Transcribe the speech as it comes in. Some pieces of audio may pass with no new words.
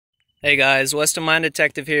Hey guys, Western Mine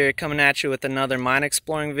Detective here, coming at you with another mine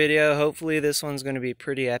exploring video. Hopefully this one's going to be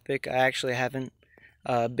pretty epic. I actually haven't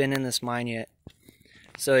been in this mine yet.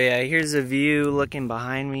 So yeah, here's a view looking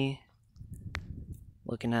behind me,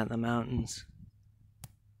 looking at the mountains.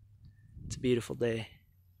 It's a beautiful day.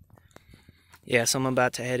 Yeah, so I'm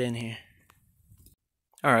about to head in here.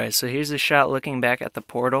 Alright, so here's a shot looking back at the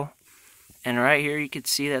portal. And right here you can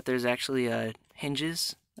see that there's actually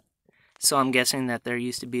hinges. So I'm guessing that there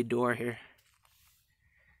used to be a door here.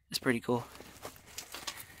 It's pretty cool.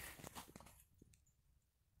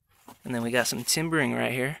 And then we got some timbering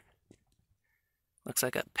right here. Looks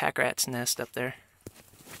like a pack rat's nest up there.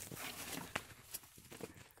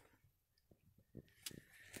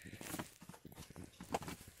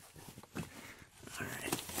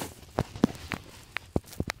 Alright.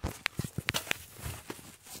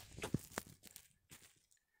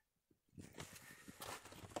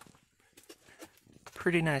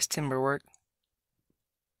 Pretty nice timber work.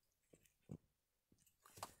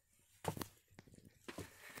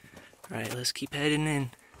 Alright, let's keep heading in.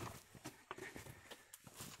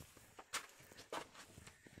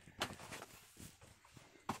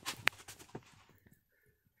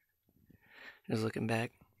 Just looking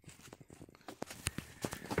back.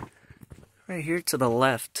 Right here to the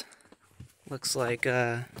left looks like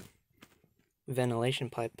a ventilation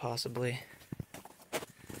pipe, possibly.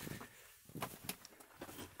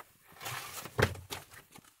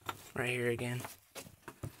 Right here again.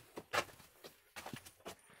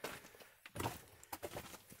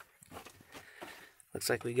 Looks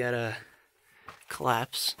like we got a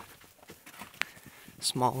collapse.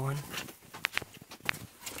 Small one.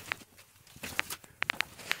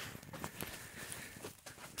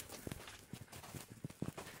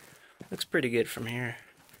 Looks pretty good from here.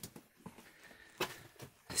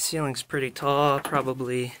 The ceiling's pretty tall,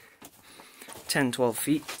 probably 10-12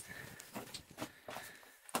 feet.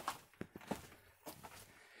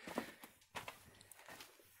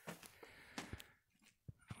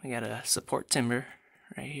 We got a support timber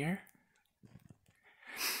right here.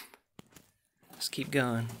 Let's keep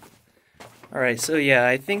going. Alright, so yeah,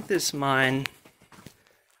 I think this mine,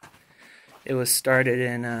 it was started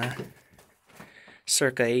in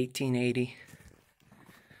circa 1880.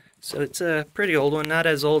 So it's a pretty old one, not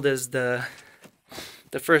as old as the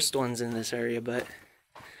first ones in this area, but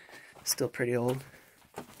still pretty old.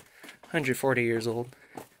 140 years old.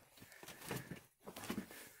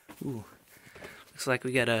 Ooh. Looks like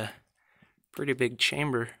we got a pretty big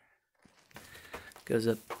chamber. Goes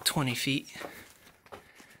up 20 feet.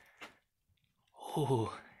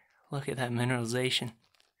 Ooh, look at that mineralization.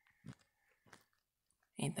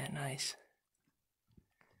 Ain't that nice?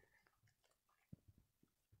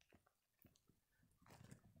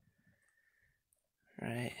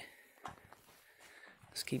 Right.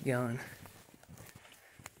 Let's keep going.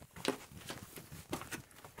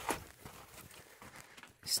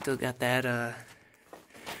 Still got that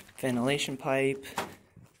ventilation pipe,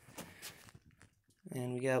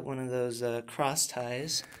 and we got one of those cross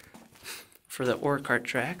ties for the ore cart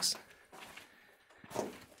tracks.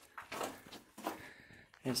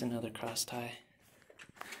 There's another cross tie.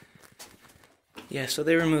 Yeah, so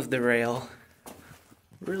they removed the rail.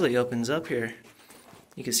 Really opens up here.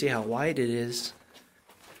 You can see how wide it is.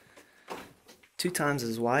 2 times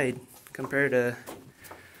as wide compared to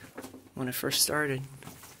when it first started.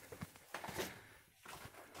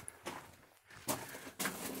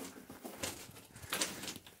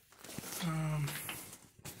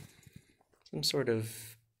 Some sort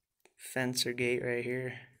of fence or gate right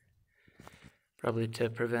here, probably to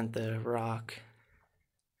prevent the rock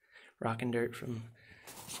and dirt from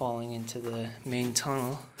falling into the main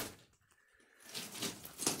tunnel.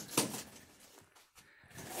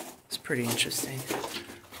 It's pretty interesting.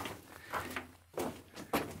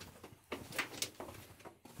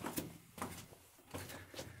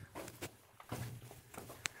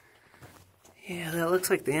 Yeah, that looks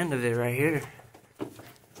like the end of it right here.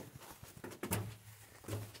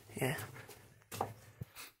 Yeah.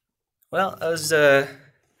 Well, that was a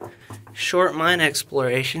short mine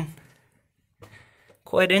exploration.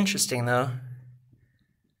 Quite interesting though.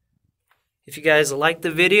 If you guys liked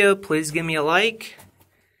the video, please give me a like.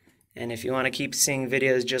 And if you want to keep seeing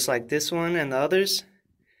videos just like this one and the others,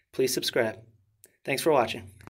 please subscribe. Thanks for watching.